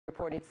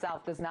report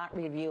itself does not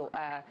reveal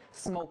a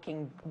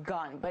smoking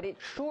gun, but it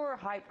sure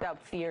hyped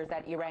up fears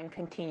that Iran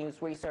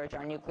continues research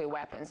on nuclear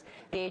weapons.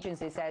 The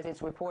agency says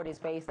its report is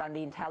based on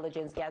the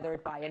intelligence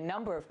gathered by a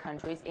number of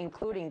countries,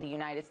 including the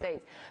United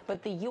States.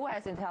 But the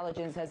U.S.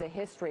 intelligence has a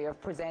history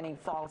of presenting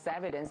false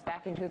evidence.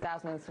 Back in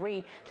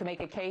 2003, to make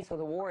a case for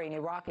the war in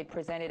Iraq, it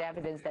presented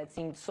evidence that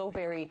seemed so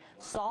very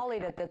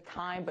solid at the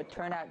time, but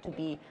turned out to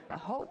be a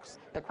hoax.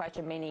 The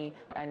question many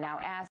now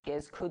ask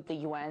is, could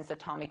the UN's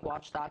atomic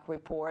watchdog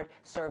report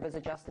serve as a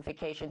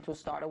justification to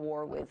start a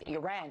war with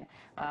Iran?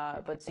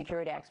 But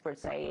security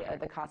experts say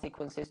the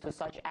consequences to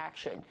such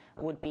action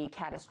would be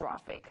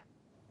catastrophic.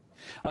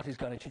 He's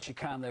going to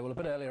Chichikan there. Well, a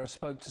bit earlier I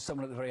spoke to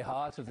someone at the very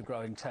heart of the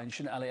growing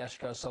tension. Ali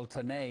Ashgar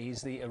Soltaneh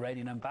is the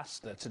Iranian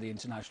ambassador to the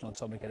International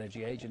Atomic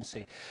Energy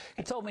Agency.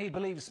 He told me he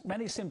believes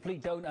many simply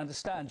don't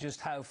understand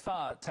just how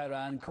far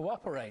Tehran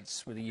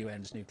cooperates with the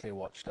UN's nuclear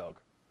watchdog.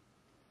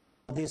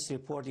 This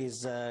report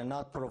is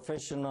not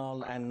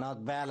professional and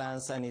not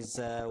balanced, and is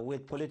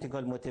with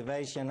political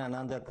motivation and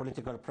under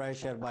political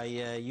pressure by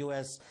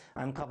U.S.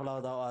 and a couple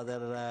of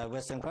other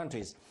Western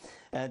countries.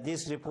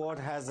 This report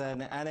has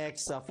an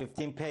annex of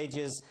 15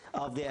 pages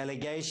of the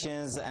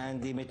allegations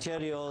and the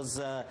materials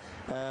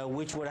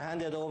which were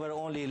handed over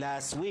only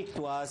last week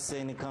to us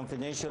in a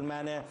confidential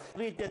manner.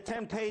 Read the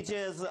 10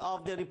 pages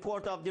of the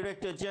report of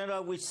Director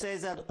General, which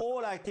says that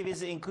all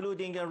activities,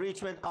 including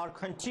enrichment, are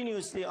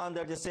continuously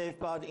under the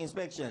safeguard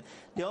inspection.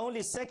 The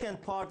only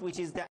second part, which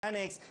is the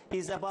annex,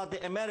 is about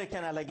the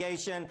American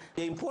allegation.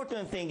 The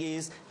important thing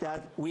is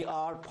that we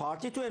are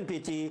party to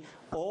NPT.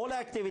 All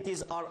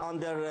activities are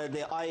under the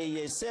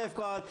IAEA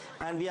safeguard,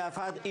 and we have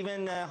had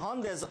even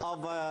hundreds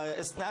of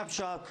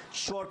snapshot,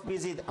 short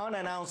visit,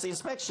 unannounced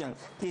inspection.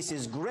 This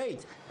is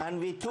great, and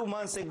we 2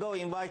 months ago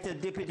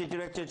invited Deputy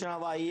Director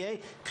General of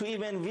IAEA to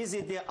even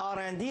visit the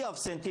R&D of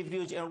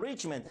centrifuge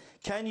enrichment.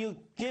 Can you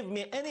give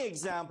me any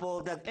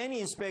example that any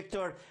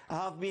inspector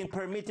have been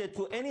permitted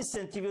to any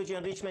centrifuge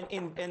enrichment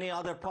in any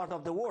other part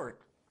of the world?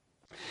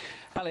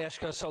 Ali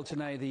Ashgar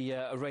Soltaneh, the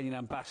Iranian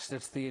ambassador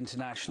to the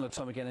International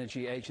Atomic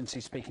Energy Agency,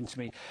 speaking to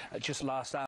me just last hour.